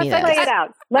telling me this? Let's play it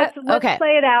out. Let's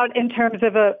play it out in terms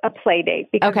of a play date,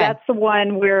 because that's the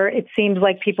one where it seems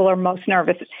like people are most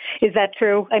nervous. Is that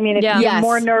true? I mean, you're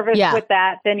more nervous with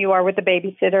that than you are with the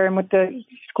babysitter and with the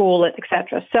school, et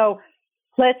cetera. So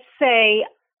let's say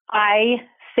I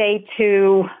say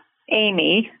to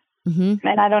Amy,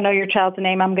 and I don't know your child's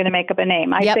name, I'm going to make up a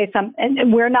name. I say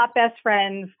and we're not best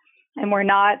friends and we're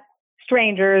not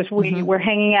strangers. We're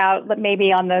hanging out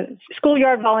maybe on the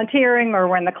schoolyard volunteering, or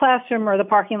we're in the classroom or the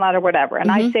parking lot or whatever.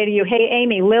 And I say to you, hey,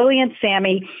 Amy, Lily and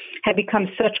Sammy have become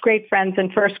such great friends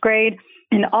in first grade.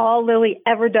 And all Lily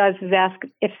ever does is ask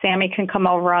if Sammy can come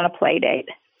over on a play date.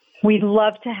 We'd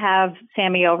love to have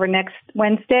Sammy over next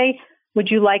Wednesday. Would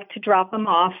you like to drop him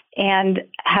off and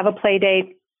have a play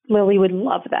date? Lily would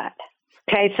love that.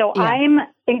 Okay, so I'm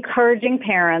encouraging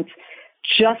parents,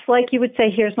 just like you would say,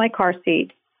 here's my car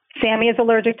seat. Sammy is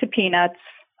allergic to peanuts.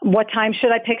 What time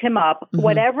should I pick him up?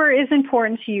 Whatever is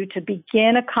important to you, to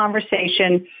begin a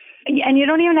conversation. And you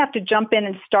don't even have to jump in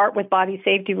and start with body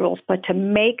safety rules, but to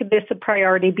make this a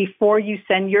priority before you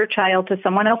send your child to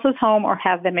someone else's home or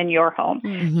have them in your home.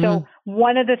 So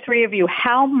one of the three of you,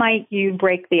 how might you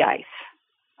break the ice?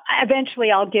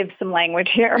 Eventually, I'll give some language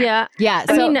here. Yeah.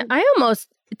 I mean, I almost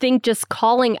think just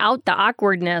calling out the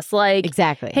awkwardness, like,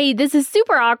 exactly. Hey, this is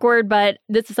super awkward, but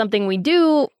this is something we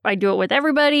do. I do it with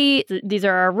everybody. These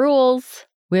are our rules.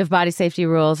 We have body safety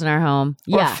rules in our home.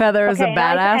 Or Feather is a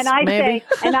badass, maybe.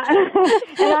 And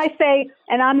I say,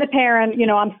 and I'm the parent,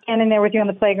 I'm standing there with you on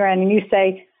the playground, and you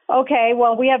say, okay,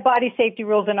 well, we have body safety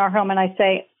rules in our home. And I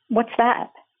say, what's that?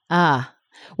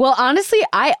 Well, honestly,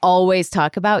 I always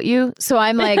talk about you. So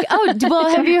I'm like,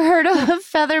 have you heard of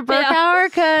Feather Burkauer?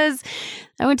 Because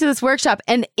I went to this workshop,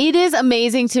 and it is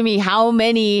amazing to me how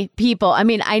many people, I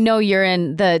mean, I know you're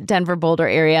in the Denver Boulder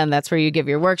area and that's where you give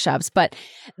your workshops, but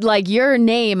like your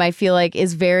name, I feel like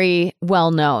is very well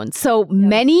known. So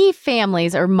many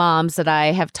families or moms that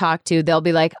I have talked to, they'll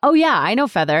be like, oh yeah, I know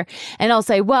Feather. And I'll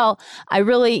say, well, I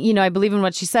really, I believe in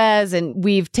what she says. And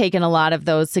we've taken a lot of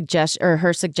those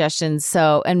her suggestions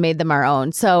and made them our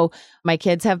own. So my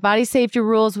kids have body safety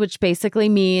rules, which basically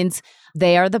means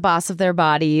they are the boss of their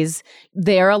bodies.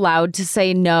 They're allowed to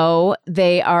say no.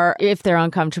 They are, if they're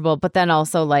uncomfortable, but then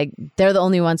also like they're the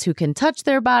only ones who can touch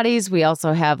their bodies. We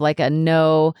also have like a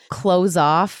no clothes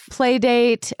off play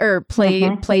date or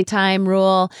playtime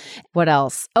rule. What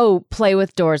else? Oh, play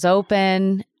with doors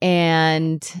open.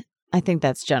 And I think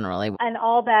that's generally. And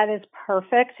all that is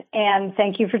perfect. And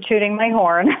thank you for tooting my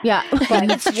horn. Yeah, but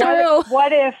it's true.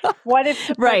 What if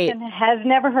the person has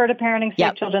never heard of Parenting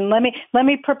Safe Children? Let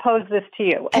me propose this to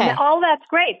you. Okay. And all that's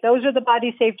great. Those are the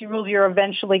body safety rules you're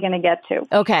eventually going to get to.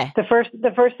 Okay. The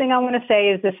first thing I want to say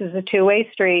is this is a two-way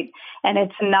street, and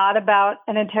it's not about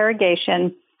an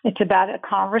interrogation. It's about a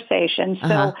conversation.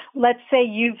 So let's say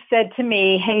you've said to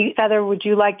me, hey, Feather, would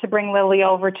you like to bring Lily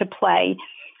over to play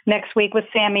next week with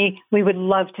Sammy? We would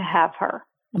love to have her.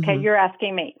 Okay, you're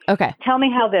asking me. Okay. Tell me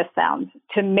how this sounds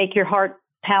to make your heart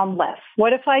pound less.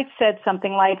 What if I said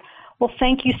something like, well,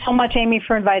 thank you so much, Amy,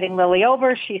 for inviting Lily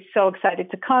over. She's so excited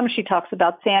to come. She talks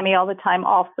about Sammy all the time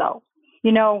also.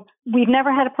 We've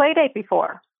never had a play date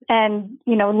before. And,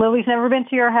 Lily's never been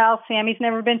to your house. Sammy's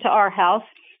never been to our house.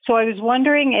 So I was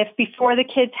wondering if before the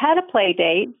kids had a play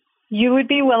date, you would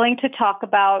be willing to talk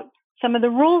about some of the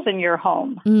rules in your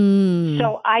home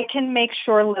so I can make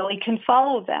sure Lily can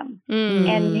follow them.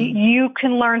 And you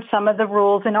can learn some of the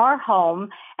rules in our home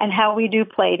and how we do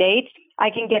play dates.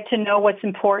 I can get to know what's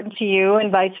important to you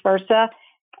and vice versa.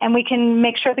 And we can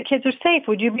make sure the kids are safe.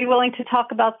 Would you be willing to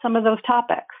talk about some of those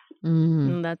topics?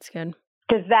 That's good.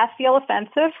 Does that feel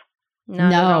offensive?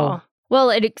 Not at all.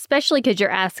 Well, especially because you're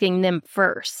asking them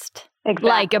first. Exactly.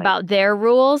 Like about their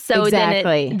rules. So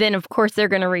exactly. then of course they're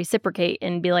going to reciprocate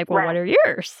and be like, well, what are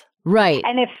yours? Right.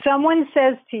 And if someone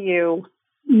says to you,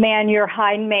 man, you're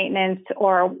high maintenance,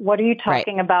 or what are you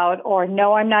talking about? Or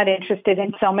no, I'm not interested,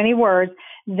 in so many words,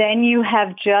 then you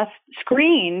have just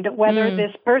screened whether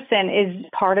this person is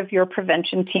part of your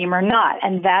prevention team or not.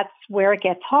 And that's where it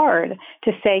gets hard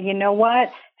to say, you know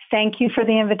what? Thank you for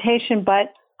the invitation,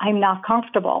 but I'm not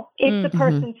comfortable. If the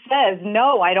person says,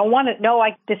 no, I don't want it, no,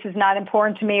 this is not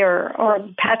important to me, or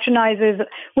patronizes,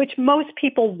 which most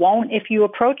people won't if you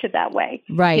approach it that way.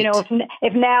 Right.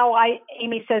 If now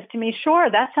Amy says to me, sure,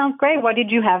 that sounds great. What did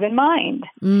you have in mind?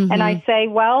 And I say,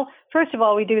 well, first of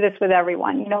all, we do this with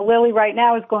everyone. Lily right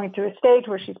now is going through a stage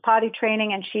where she's potty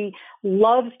training and she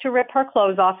loves to rip her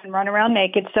clothes off and run around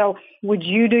naked. So would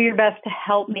you do your best to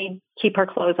help me keep her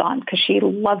clothes on? Because she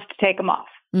loves to take them off.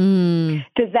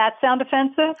 Does that sound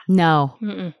offensive? No.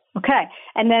 Okay.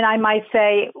 And then I might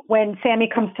say, when Sammy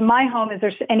comes to my home, is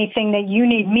there anything that you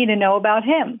need me to know about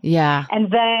him? Yeah. And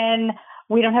then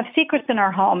we don't have secrets in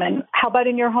our home. And how about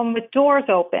in your home with doors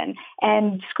open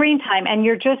and screen time? And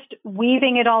you're just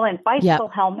weaving it all in, bicycle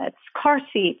helmets, car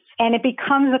seats, and it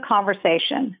becomes a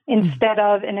conversation instead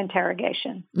of an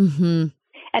interrogation.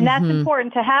 And that's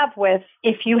important to have with,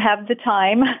 if you have the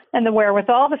time and the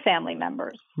wherewithal, the family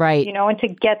members. Right. And to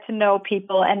get to know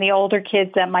people and the older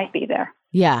kids that might be there.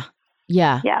 Yeah.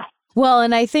 Yeah. Yeah. Well,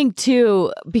 and I think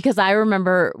too, because I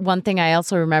remember one thing I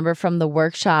also remember from the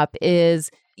workshop is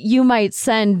you might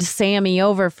send Sammy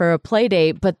over for a play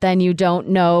date, but then you don't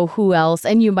know who else,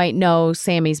 and you might know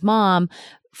Sammy's mom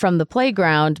from the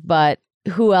playground, but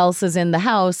who else is in the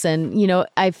house. And,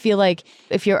 I feel like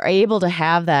if you're able to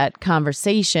have that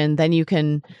conversation, then you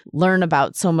can learn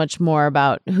about so much more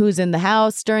about who's in the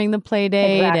house during the play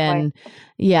date. Exactly. And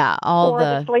or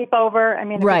the sleepover. I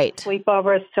mean, right. The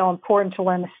sleepover is so important to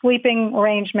learn the sleeping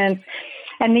arrangements.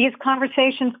 And these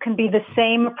conversations can be the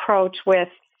same approach with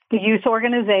the youth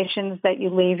organizations that you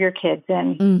leave your kids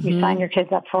in, you sign your kids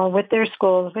up for, with their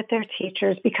schools, with their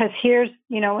teachers, because here's,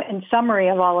 in summary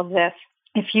of all of this,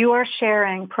 if you are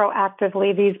sharing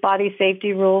proactively these body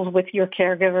safety rules with your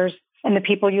caregivers and the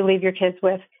people you leave your kids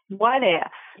with, what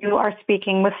if you are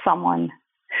speaking with someone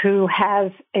who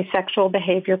has a sexual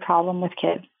behavior problem with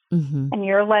kids? And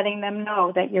you're letting them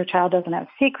know that your child doesn't have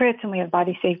secrets and we have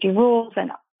body safety rules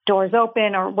and doors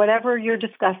open or whatever you're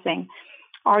discussing.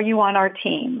 Are you on our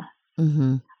team?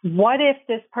 What if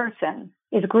this person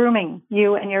is grooming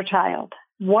you and your child?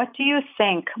 What do you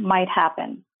think might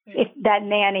happen if that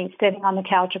nanny sitting on the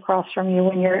couch across from you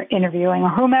when you're interviewing or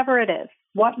whomever it is?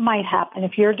 What might happen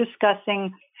if you're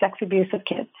discussing sex abuse of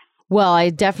kids? Well, I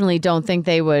definitely don't think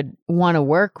they would want to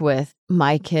work with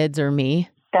my kids or me.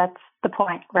 That's the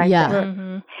point, right? Yeah. There.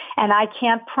 And I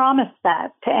can't promise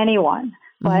that to anyone,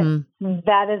 but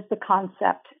that is the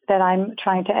concept that I'm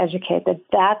trying to educate,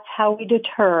 that's how we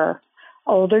deter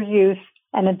older youth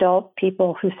and adult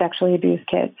people who sexually abuse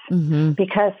kids.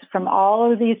 Because from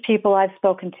all of these people I've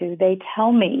spoken to, they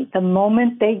tell me the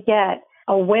moment they get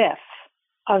a whiff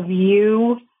of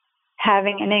you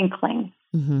having an inkling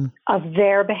of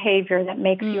their behavior that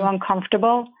makes you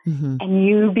uncomfortable and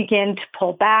you begin to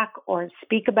pull back or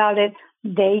speak about it,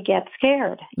 they get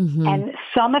scared. And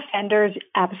some offenders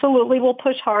absolutely will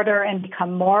push harder and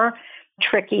become more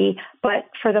tricky, but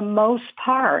for the most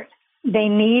part, they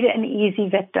need an easy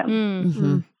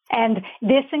victim. And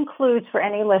this includes, for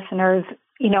any listeners,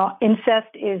 incest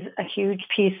is a huge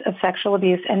piece of sexual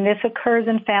abuse, and this occurs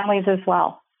in families as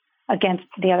well, against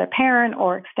the other parent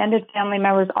or extended family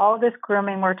members. All of this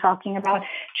grooming we're talking about,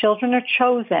 children are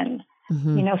chosen,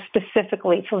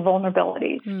 specifically for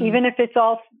vulnerabilities, even if it's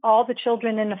all the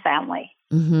children in the family.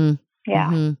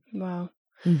 Yeah. Wow.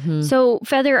 So,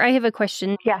 Feather, I have a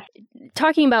question. Yes.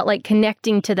 Talking about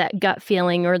connecting to that gut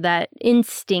feeling or that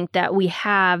instinct that we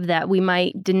have that we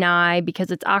might deny because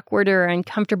it's awkward or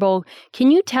uncomfortable. Can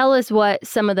you tell us what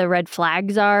some of the red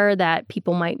flags are that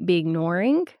people might be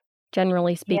ignoring,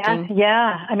 generally speaking?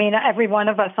 Yeah. I mean, every one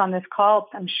of us on this call,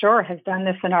 I'm sure, has done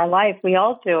this in our life. We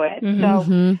all do it.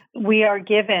 So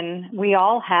we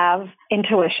all have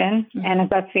intuition and a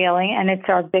gut feeling, and it's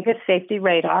our biggest safety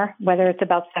radar, whether it's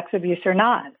about sex abuse or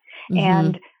not.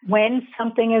 And when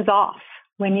something is off,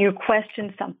 when you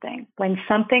question something, when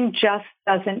something just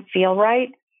doesn't feel right,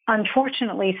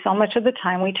 unfortunately, so much of the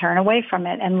time we turn away from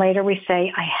it. And later we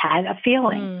say, I had a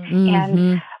feeling.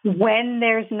 And when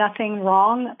there's nothing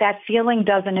wrong, that feeling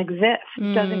doesn't exist,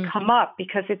 doesn't come up,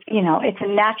 because it's a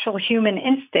natural human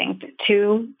instinct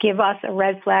to give us a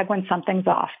red flag when something's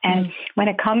off. And when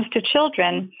it comes to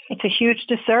children, it's a huge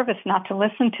disservice not to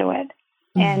listen to it.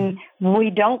 And we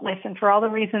don't listen for all the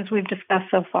reasons we've discussed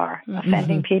so far,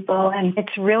 offending people. And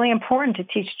it's really important to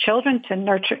teach children to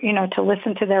nurture, to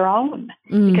listen to their own,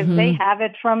 because they have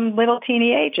it from little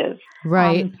teeny ages.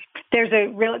 Right. There's a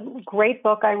really great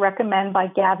book I recommend by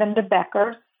Gavin de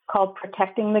Becker called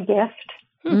Protecting the Gift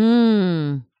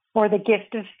or The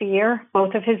Gift of Fear.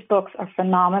 Both of his books are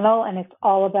phenomenal, and it's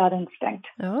all about instinct.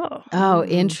 Oh,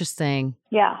 interesting.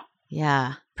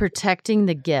 Yeah. Protecting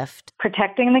the gift.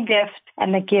 Protecting the gift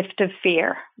and the gift of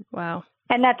fear. Wow.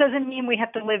 And that doesn't mean we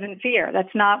have to live in fear.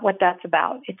 That's not what that's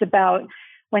about. It's about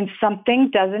when something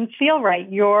doesn't feel right.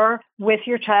 You're with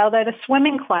your child at a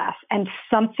swimming class and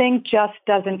something just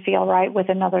doesn't feel right with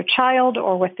another child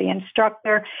or with the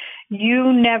instructor.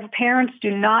 Parents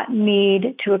do not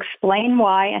need to explain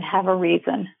why and have a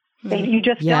reason. You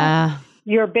just don't.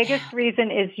 Your biggest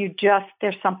reason is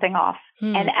there's something off.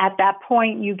 And at that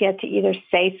point, you get to either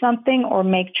say something or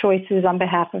make choices on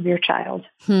behalf of your child.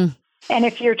 And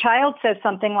if your child says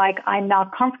something like, I'm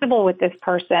not comfortable with this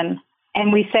person,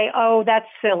 and we say, oh, that's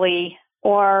silly,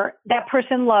 or that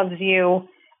person loves you,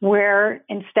 where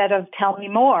instead of tell me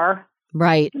more,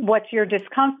 what's your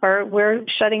discomfort, we're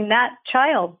shutting that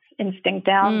child's instinct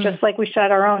down, just like we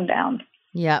shut our own down.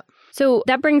 Yeah. So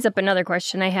that brings up another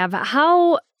question I have.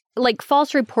 How like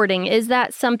false reporting, is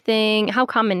that something, how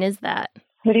common is that?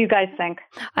 What do you guys think?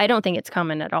 I don't think it's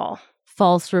common at all.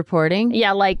 False reporting?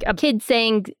 Yeah, like a kid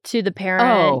saying to the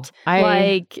parent,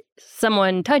 like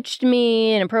someone touched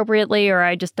me inappropriately, or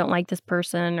I just don't like this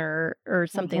person, or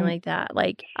something like that.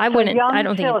 Like I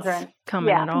don't think it's common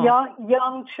at all.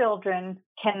 Young children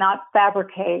cannot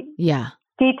fabricate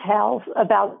details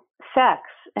about sex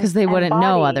because they wouldn't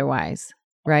know otherwise,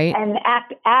 right? And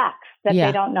acts that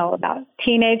they don't know about.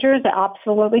 Teenagers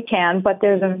absolutely can, but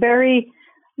there's a very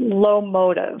low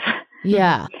motive.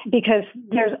 Yeah. Because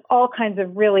there's all kinds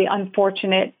of really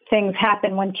unfortunate things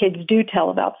happen when kids do tell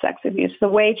about sex abuse. The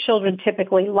way children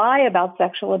typically lie about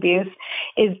sexual abuse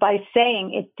is by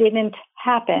saying it didn't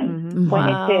happen when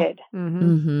it did.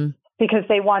 Mm-hmm. Because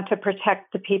they want to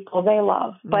protect the people they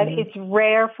love. But it's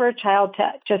rare for a child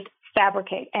to just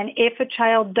fabricate. And if a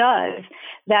child does,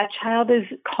 that child is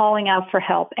calling out for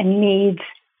help and needs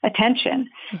attention.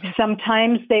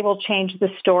 Sometimes they will change the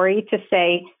story to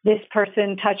say this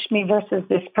person touched me versus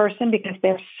this person because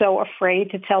they're so afraid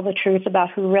to tell the truth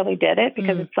about who really did it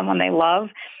because it's someone they love.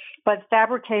 But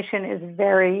fabrication is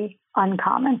very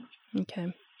uncommon.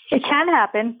 Okay. It can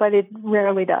happen, but it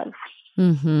rarely does.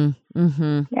 Yeah.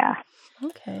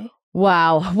 Okay.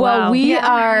 Wow. Well,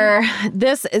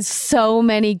 this is so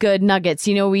many good nuggets.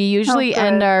 You know, we usually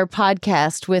end our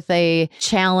podcast with a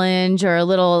challenge or a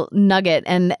little nugget,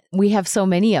 and we have so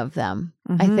many of them.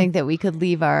 I think that we could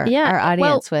leave our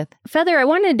audience with. Feather, I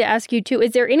wanted to ask you too,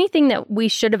 is there anything that we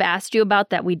should have asked you about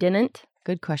that we didn't?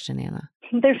 Good question, Anna.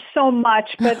 There's so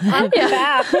much, but on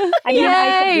back,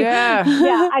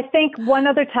 I think one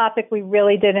other topic we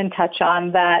really didn't touch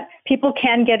on that people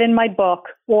can get in my book,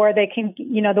 or they can,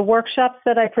 the workshops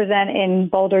that I present in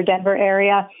Boulder, Denver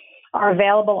area are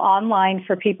available online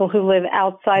for people who live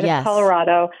outside of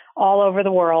Colorado, all over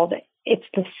the world. It's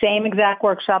the same exact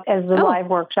workshop as the live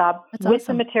workshop with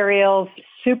the materials,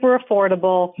 super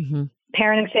affordable.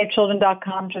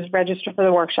 ParentingSafeChildren.com, just register for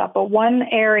the workshop. But one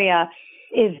area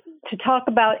is to talk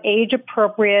about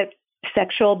age-appropriate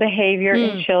sexual behavior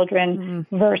in children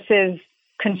versus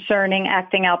concerning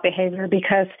acting out behavior,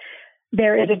 because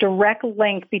there is a direct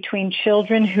link between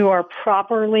children who are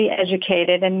properly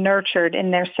educated and nurtured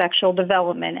in their sexual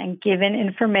development and given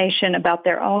information about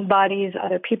their own bodies,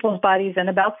 other people's bodies, and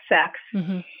about sex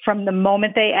from the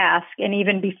moment they ask and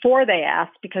even before they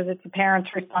ask, because it's the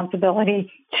parent's responsibility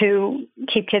to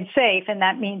keep kids safe, and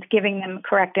that means giving them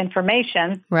correct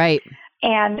information. Right.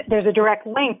 And there's a direct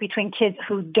link between kids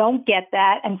who don't get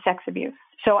that and sex abuse.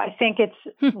 So I think it's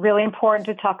really important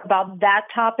to talk about that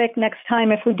topic next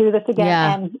time if we do this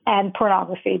again, and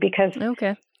pornography, because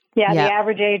the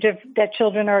average age that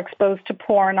children are exposed to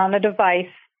porn on a device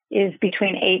is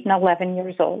between 8 and 11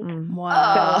 years old.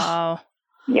 Wow.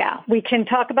 So, we can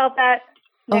talk about that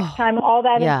next time. All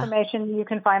that information you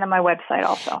can find on my website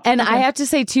also. And I have to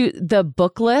say too, the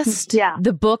book list.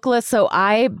 The book list. So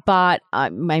I bought,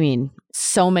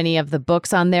 so many of the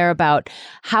books on there about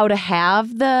how to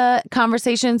have the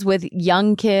conversations with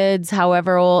young kids,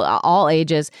 however old, all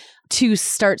ages, to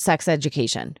start sex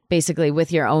education, basically with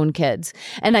your own kids.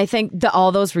 And I think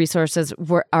all those resources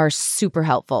are super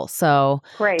helpful. So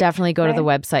definitely go to the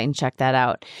website and check that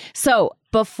out. So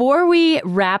before we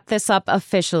wrap this up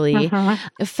officially,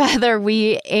 Feather,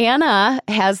 Anna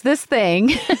has this thing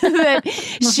that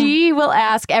she will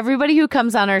ask everybody who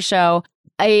comes on our show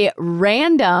a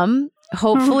random,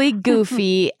 hopefully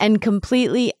goofy and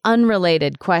completely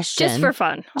unrelated question. Just for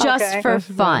fun. Just for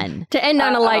fun. To end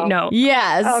on a light note.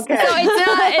 Yes. Okay. So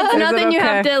it's nothing you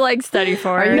have to study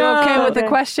for. Are you okay with the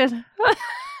question?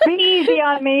 Be easy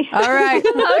on me. All right.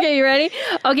 Okay, you ready?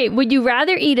 Okay, would you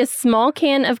rather eat a small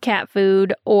can of cat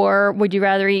food, or would you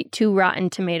rather eat 2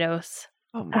 rotten tomatoes?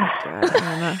 Oh my God,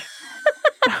 Anna.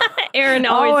 Aaron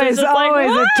always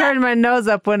I turn my nose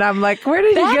up when I'm like, where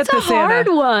did you get this, Anna? That's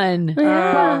a hard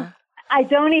one. I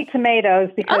don't eat tomatoes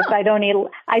because I don't eat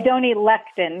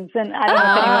lectins, and I don't know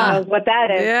if anyone knows what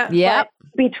that is. Yeah. Yep.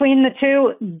 Between the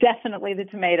two, definitely the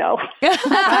tomato. That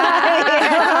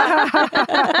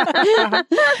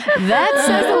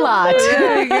says a lot.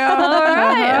 There you go.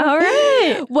 All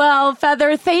right. Well,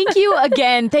 Feather, thank you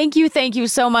again. Thank you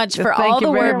so much for all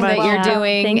the work that you're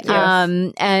doing. Thank you.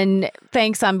 And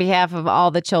thanks on behalf of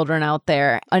all the children out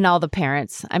there and all the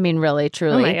parents. I mean, really,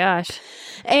 truly. Oh my gosh.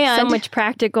 And so much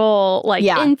practical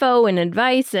info and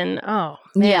advice, and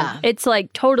it's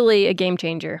totally a game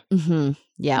changer. Mm-hmm.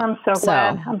 Yeah. I'm so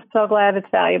glad. I'm so glad it's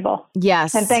valuable.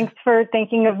 Yes. And thanks for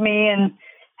thinking of me and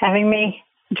having me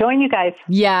join you guys.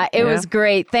 Yeah, it was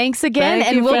great. Thanks again.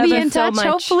 And we'll be in touch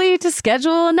hopefully to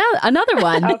schedule another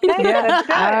one. Okay. That's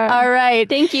good. All right.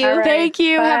 Thank you. All right. Thank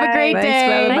you. Bye. Have a great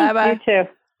day. Bye-bye. You too.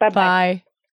 Bye-bye. Bye.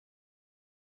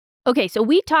 Okay, so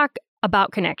we talk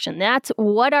about connection. That's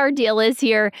what our deal is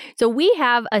here. So we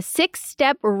have a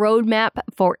 6-step roadmap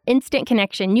for instant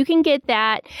connection. You can get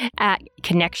that at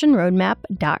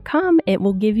connectionroadmap.com. It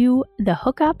will give you the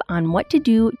hookup on what to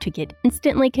do to get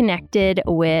instantly connected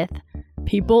with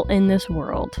people in this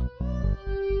world.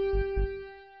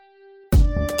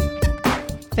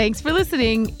 Thanks for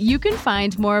listening. You can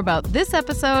find more about this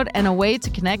episode and a way to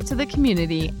connect to the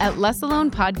community at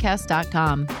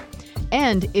lessalonepodcast.com.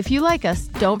 And if you like us,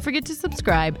 don't forget to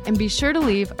subscribe and be sure to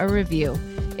leave a review.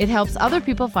 It helps other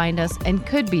people find us and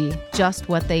could be just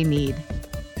what they need.